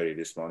 4:30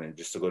 this morning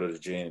just to go to the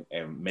gym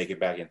and make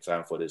it back in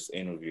time for this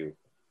interview.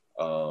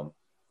 I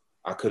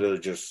could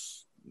have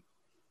just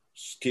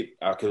skipped.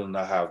 I could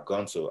not have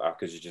gone to. I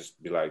could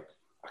just be like,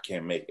 I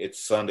can't make it.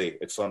 It's Sunday.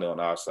 It's Sunday on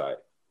our side.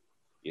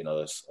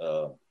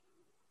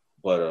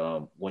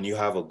 But when you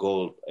have a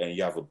goal and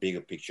you have a bigger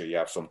picture, you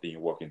have something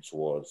you're working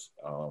towards.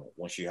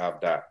 Once you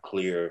have that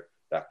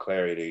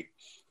clarity,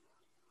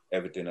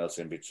 everything else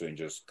in between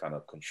just kind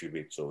of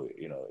contribute to it.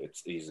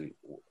 It's easy.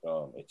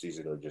 It's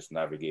easy to just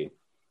navigate.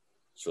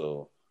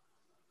 So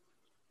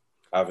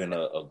having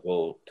a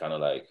goal kind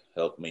of like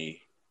helped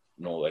me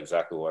know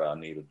exactly what I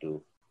need to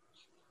do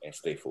and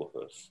stay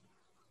focused.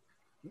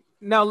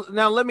 Now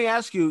let me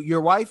ask you,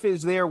 your wife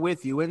is there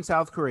with you in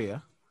South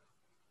Korea.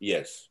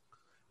 Yes.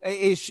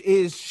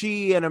 Is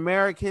she an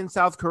American,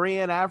 South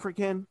Korean,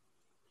 African?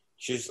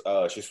 She's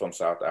from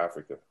South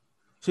Africa.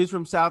 She's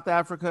from South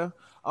Africa.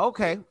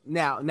 Okay.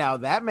 Now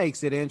that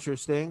makes it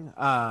interesting.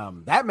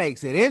 South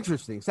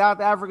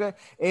Africa.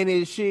 And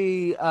is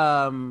she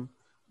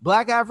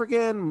Black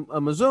African,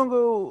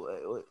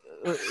 Mzungu?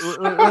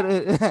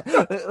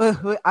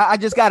 I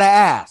just got to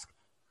ask.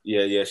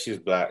 Yeah, she's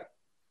Black.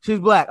 She's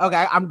Black.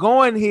 Okay, I'm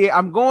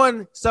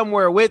going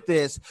somewhere with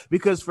this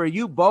because for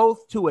you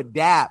both to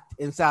adapt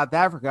in South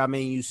Africa, I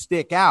mean, you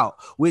stick out,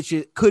 which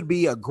it could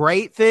be a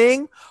great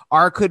thing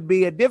or it could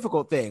be a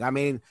difficult thing. I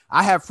mean,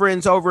 I have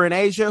friends over in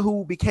Asia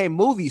who became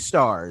movie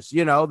stars.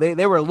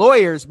 They were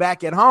lawyers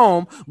back at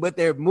home, but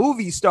they're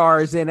movie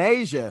stars in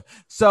Asia.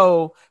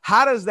 So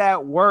how does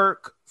that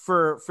work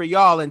for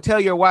y'all? And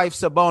tell your wife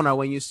Sabona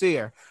when you see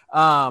her.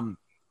 How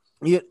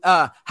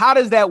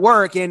does that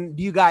work? And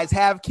do you guys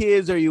have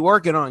kids? Are you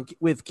working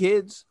with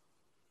kids?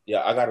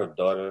 Yeah, I got a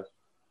daughter.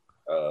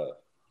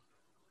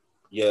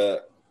 Yeah.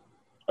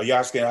 Are you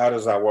asking how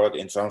does that work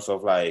in terms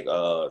of like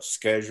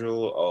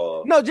schedule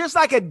or no, just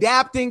like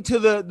adapting to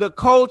the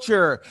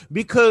culture,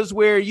 because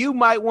where you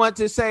might want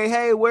to say,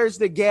 hey, where's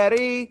the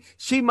gari?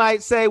 She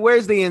might say,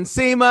 where's the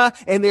ensima?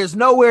 And there's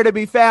nowhere to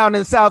be found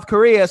in South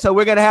Korea. So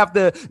we're gonna have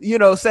to,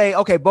 say,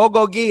 okay,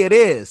 bulgogi it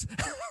is.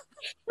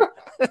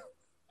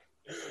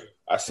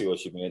 I see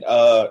what you mean.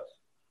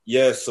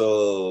 Yeah,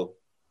 so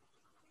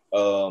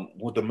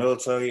with the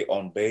military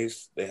on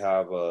base, they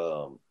have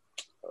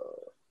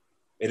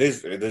it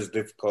is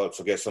difficult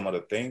to get some of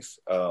the things,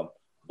 but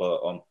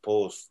on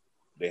post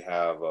they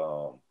have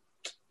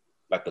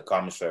like the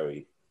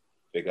commissary.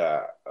 They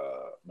got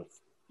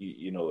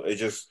it's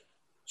just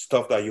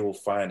stuff that you will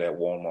find at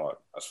Walmart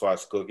as far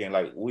as cooking.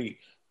 Like we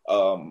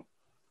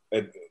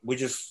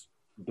just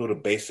do the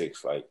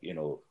basics, like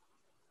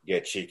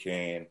get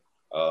chicken.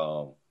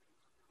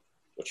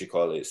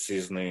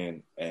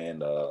 Seasoning,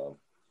 and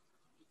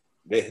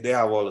they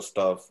have all the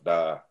stuff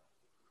that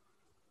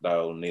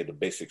will need the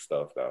basic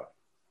stuff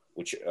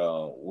which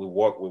we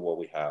work with what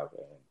we have,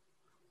 and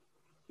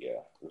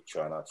yeah, we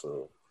try not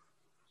to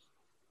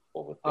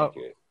overthink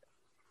it.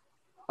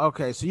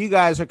 Okay, so you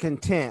guys are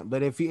content,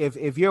 but if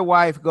your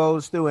wife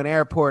goes through an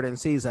airport and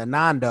sees a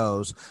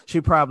Nando's, she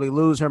probably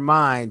lose her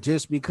mind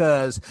just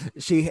because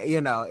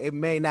it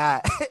may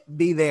not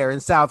be there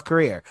in South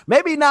Korea.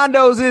 Maybe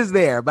Nando's is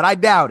there, but I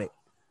doubt it.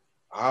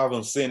 I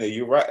haven't seen it.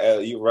 You're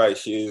right. You're right.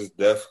 She is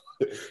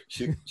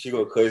definitely she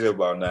go crazy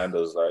about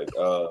Nando's. Like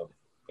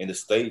in the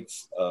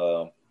States,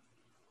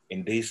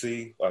 in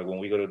DC, like when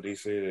we go to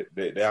DC,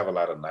 they have a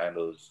lot of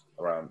Nando's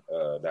around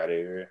that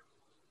area.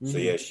 So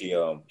yeah,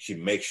 she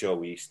makes sure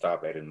we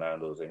stop at the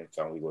Nando's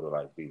anytime we go to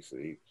like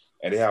DC,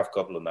 and they have a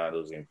couple of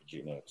Nando's in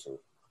Virginia.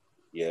 So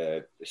yeah,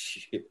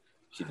 she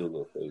do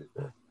go crazy.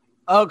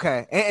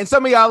 Okay, and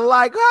some of y'all are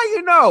like, how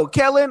you know,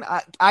 Kellen?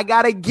 I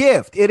got a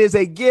gift. It is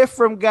a gift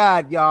from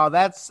God, y'all.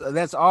 That's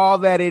all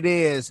that it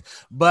is.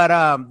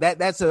 But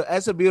that's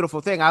a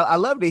beautiful thing. I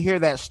love to hear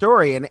that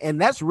story, and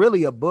that's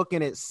really a book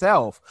in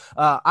itself.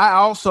 I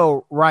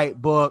also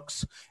write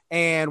books,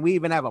 and we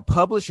even have a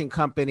publishing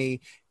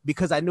company,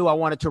 because I knew I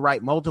wanted to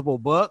write multiple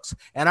books,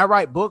 and I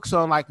write books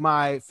on like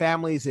my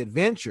family's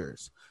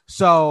adventures.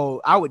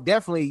 So I would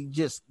definitely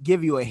just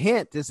give you a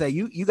hint to say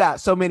you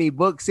got so many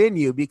books in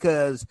you,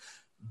 because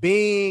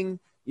being,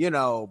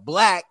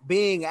 Black,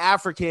 being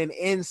African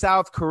in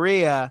South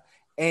Korea,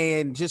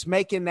 and just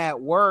making that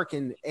work,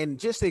 and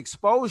just the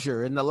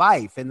exposure in the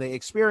life and the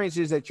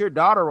experiences that your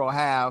daughter will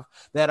have,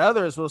 that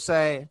others will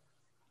say,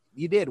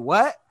 you did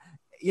what?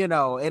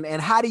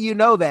 And how do you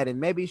know that? And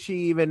maybe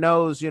she even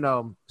knows,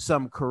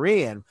 some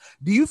Korean.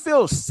 Do you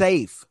feel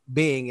safe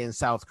being in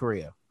South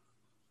Korea?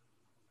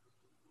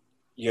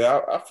 Yeah,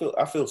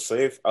 I feel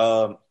safe.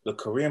 The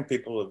Korean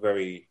people are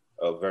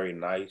very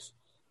nice.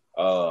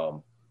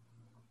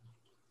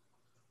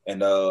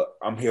 And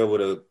I'm here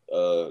with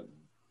a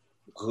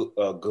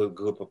good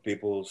group of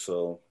people,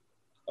 so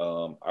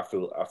I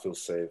feel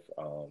safe.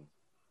 I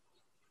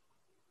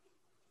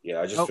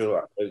just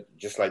feel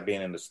just like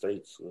being in the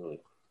States, really.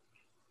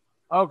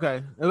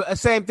 Okay,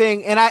 same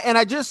thing, and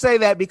I just say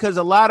that because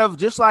a lot of,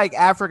 just like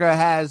Africa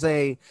has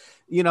a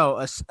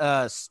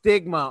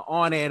stigma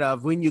on it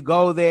of when you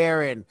go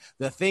there and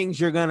the things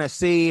you're gonna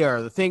see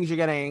or the things you're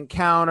gonna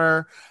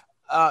encounter.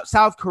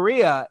 South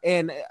Korea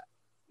and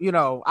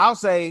I'll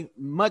say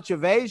much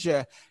of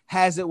Asia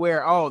has it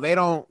where they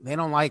don't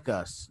like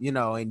us,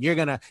 and you're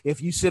gonna,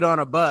 if you sit on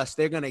a bus,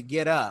 they're gonna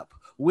get up.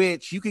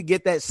 Which you could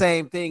get that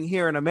same thing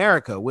here in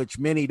America, which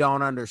many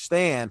don't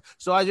understand.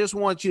 So I just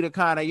want you to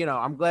kind of,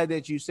 I'm glad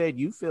that you said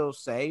you feel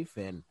safe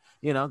and,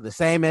 the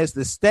same as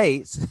the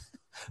States.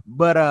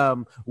 But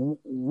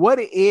what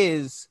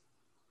is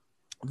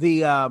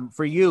the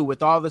for you,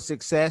 with all the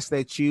success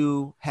that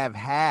you have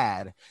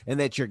had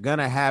and that you're going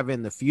to have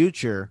in the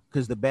future,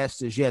 because the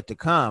best is yet to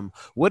come,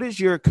 what is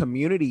your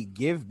community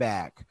give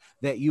back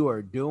that you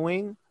are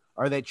doing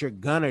or that you're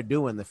going to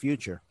do in the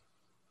future?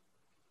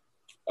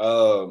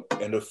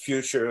 In the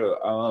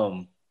future,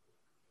 I'm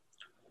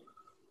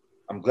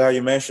glad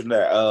you mentioned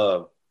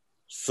that.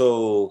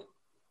 So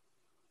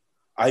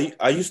I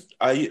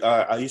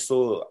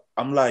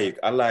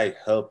like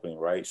helping,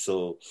 right?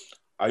 So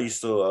I used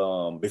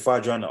to, before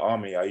I joined the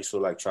Army, I used to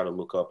like try to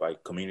look up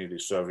like community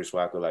service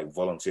where I could like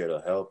volunteer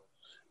to help.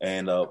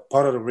 And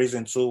part of the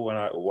reason too,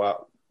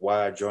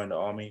 why I joined the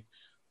Army,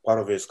 part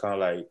of it is kind of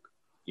like,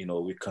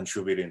 we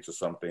contributing to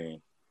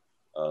something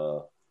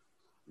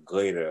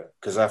greater,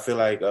 because I feel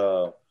like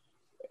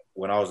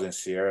when I was in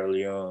Sierra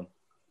Leone,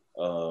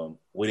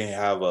 we didn't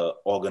have a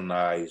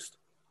organized,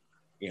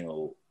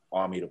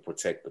 army to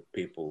protect the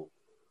people,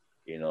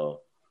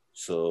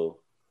 So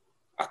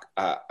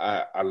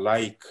I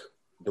like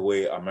the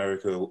way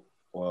America,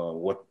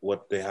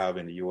 what they have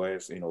in the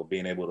U.S.,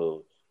 being able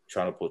to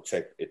try to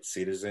protect its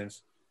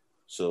citizens.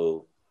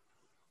 So,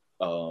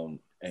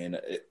 and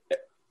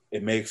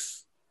it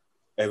makes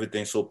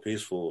everything so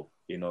peaceful,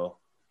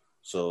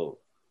 So.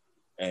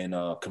 And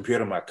compared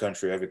to my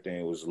country,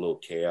 everything was a little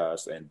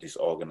chaos and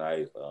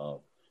disorganized.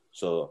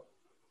 So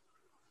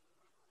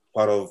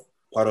part of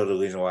the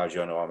reason why I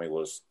joined the Army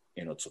was,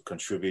 to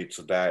contribute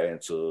to that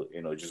and to,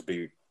 just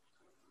be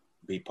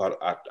part.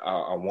 I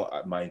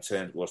want, my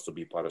intent was to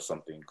be part of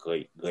something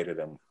greater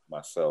than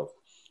myself.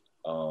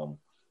 And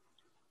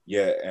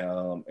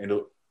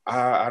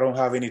I don't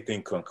have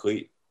anything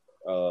concrete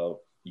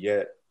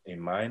yet in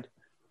mind,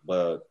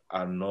 but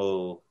I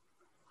know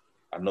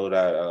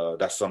that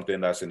that's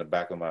something that's in the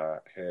back of my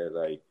head.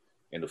 Like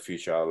in the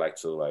future, I'd like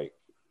to like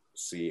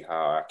see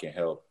how I can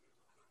help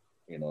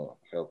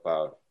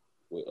out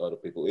with other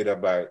people,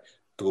 either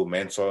through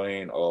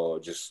mentoring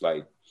or just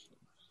like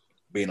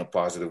being a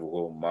positive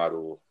role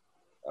model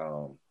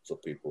to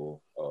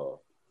people,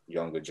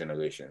 younger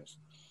generations.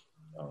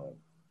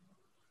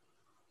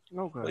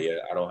 Okay. But yeah,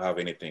 I don't have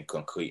anything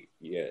concrete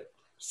yet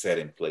set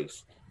in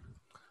place.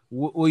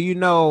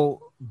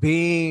 Well,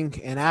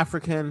 being an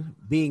African,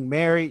 being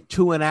married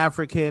to an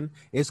African,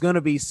 it's going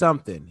to be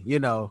something,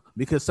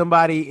 because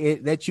somebody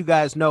that you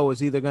guys know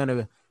is either going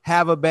to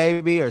have a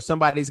baby or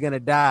somebody's going to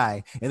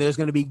die, and there's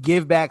going to be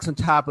give backs on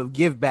top of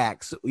give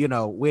backs, you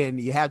know, when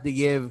you have to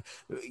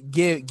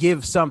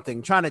give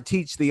something, trying to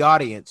teach the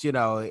audience, you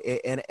know,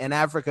 in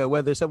Africa,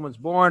 whether someone's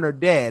born or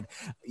dead,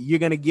 you're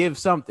going to give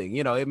something,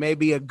 you know, it may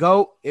be a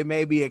goat, it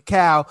may be a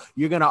cow.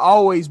 You're going to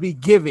always be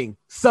giving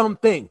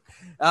something.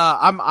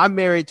 I'm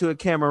married to a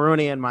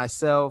Cameroonian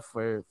myself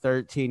for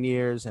 13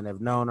 years and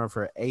have known her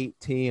for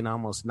 18,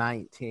 almost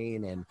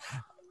 19.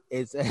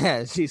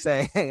 And she's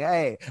saying,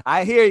 hey,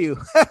 I hear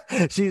you.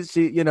 she,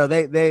 you know,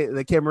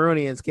 the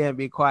Cameroonians can't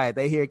be quiet.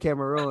 They hear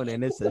Cameroon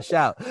and it's a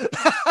shout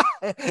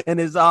and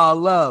it's all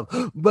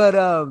love. But,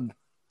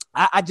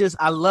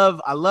 I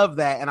love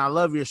that. And I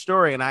love your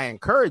story, and I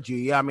encourage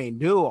you. I mean,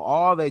 do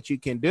all that you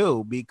can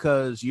do,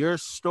 because your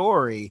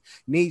story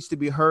needs to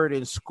be heard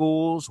in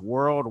schools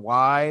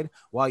worldwide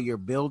while you're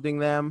building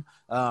them.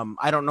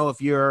 I don't know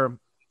if you're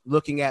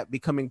looking at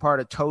becoming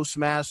part of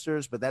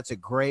Toastmasters, but that's a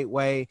great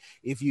way.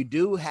 If you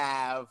do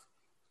have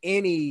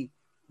any,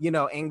 you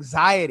know,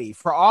 anxiety,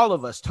 for all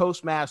of us,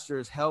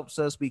 Toastmasters helps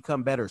us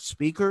become better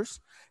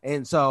speakers.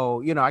 And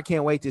so, you know, I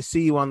can't wait to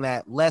see you on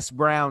that Les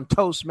Brown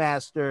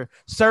Toastmaster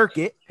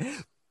circuit. Do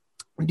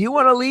you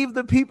want to leave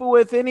the people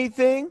with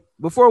anything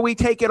before we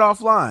take it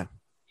offline?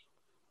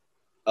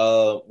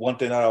 One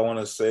thing that I want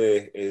to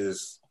say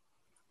is,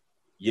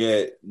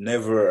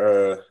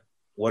 never,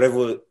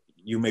 whatever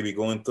you may be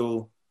going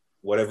through,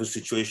 whatever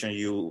situation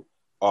you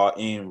are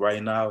in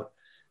right now,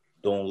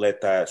 don't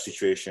let that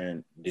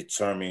situation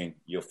determine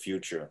your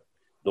future.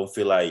 Don't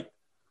feel like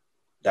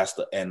that's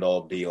the end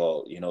all be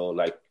all, you know,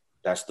 like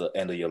that's the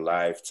end of your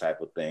life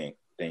type of thing,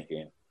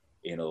 thinking,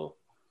 you know,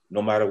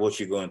 no matter what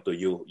you're going through,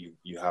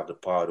 you have the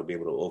power to be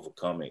able to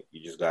overcome it.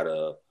 You just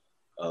gotta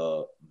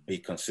be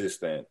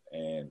consistent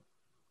and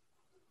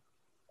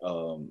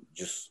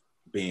just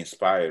be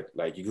inspired.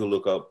 Like, you can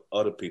look up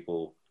other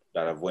people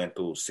that have went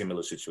through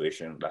similar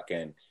situations that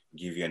can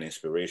give you an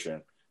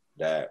inspiration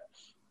that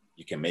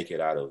you can make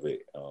it out of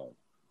it.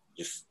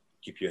 Just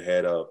keep your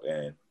head up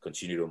and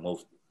continue to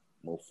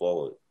move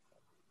forward.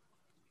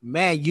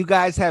 Man, you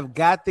guys have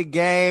got the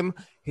game.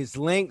 His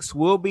links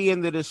will be in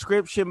the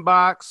description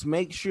box.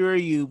 Make sure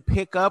you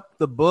pick up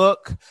the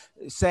book,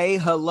 say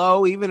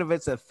hello, even if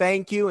it's a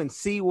thank you, and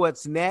see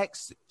what's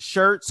next.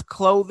 Shirts,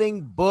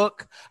 clothing,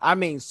 book,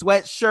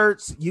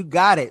 sweatshirts, you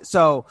got it.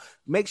 So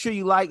make sure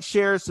you like,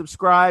 share,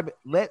 subscribe.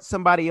 Let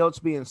somebody else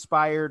be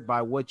inspired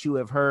by what you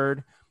have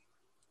heard.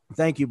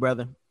 Thank you,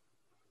 brother.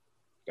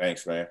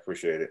 Thanks, man.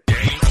 Appreciate it.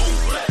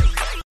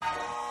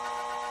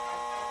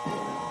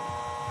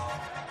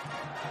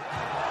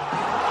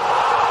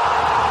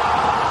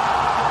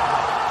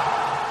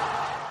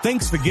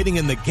 Thanks for getting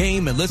in the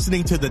game and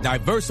listening to the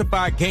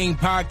Diversified Game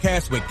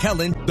Podcast with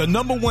Kellen, the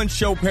 #1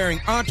 show pairing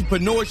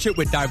entrepreneurship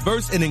with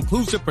diverse and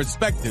inclusive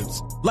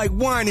perspectives like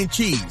wine and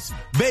cheese,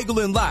 bagel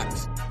and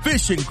lox,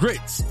 fish and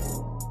grits.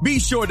 Be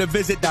sure to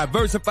visit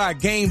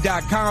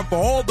diversifiedgame.com for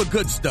all the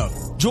good stuff.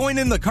 Join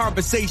in the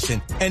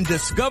conversation and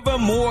discover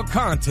more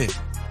content.